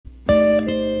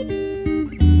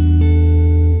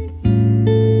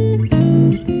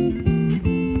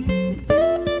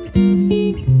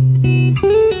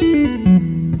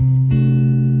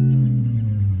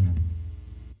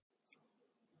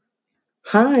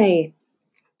Hi,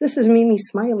 this is Mimi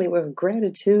Smiley with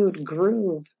Gratitude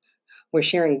Groove. We're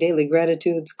sharing daily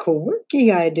gratitudes,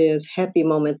 quirky ideas, happy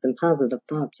moments, and positive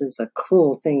thoughts is a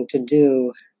cool thing to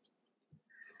do.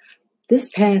 This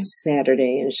past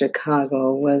Saturday in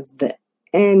Chicago was the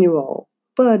annual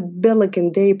Bud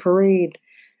Billiken Day Parade.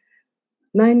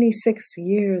 96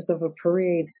 years of a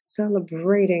parade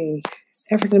celebrating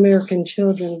African American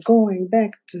children going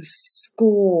back to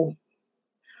school.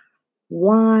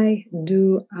 Why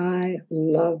do I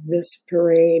love this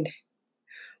parade?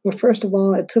 Well, first of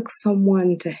all, it took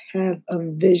someone to have a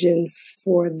vision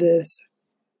for this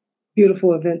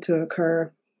beautiful event to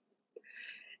occur.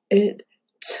 It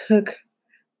took,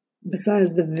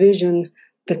 besides the vision,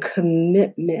 the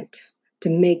commitment to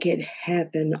make it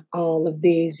happen all of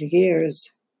these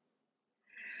years.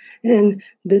 And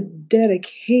the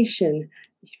dedication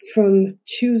from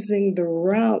choosing the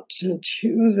route to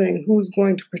choosing who's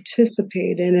going to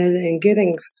participate in it and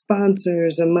getting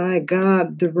sponsors. And my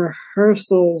God, the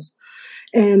rehearsals.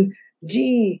 And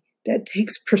gee, that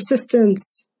takes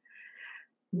persistence.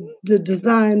 The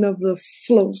design of the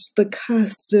floats, the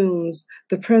costumes,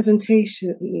 the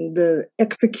presentation, the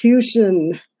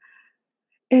execution,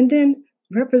 and then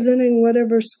representing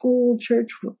whatever school, church,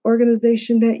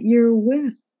 organization that you're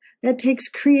with. That takes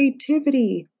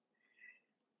creativity.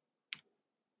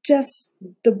 Just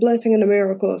the blessing and the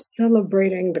miracle of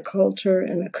celebrating the culture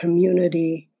and the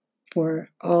community for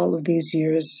all of these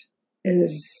years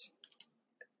is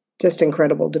just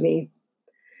incredible to me.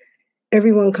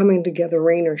 Everyone coming together,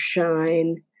 rain or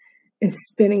shine, and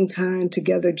spending time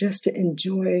together just to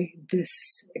enjoy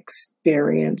this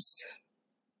experience.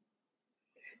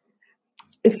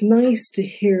 It's nice to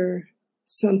hear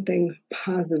something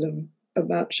positive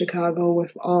about Chicago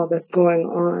with all that's going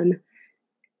on.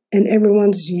 And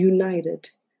everyone's united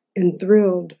and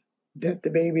thrilled that the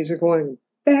babies are going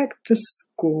back to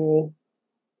school.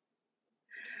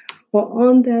 Well,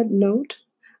 on that note,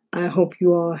 I hope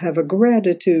you all have a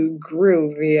gratitude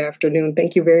groovy afternoon.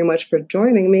 Thank you very much for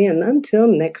joining me. And until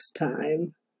next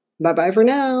time, bye-bye for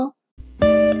now.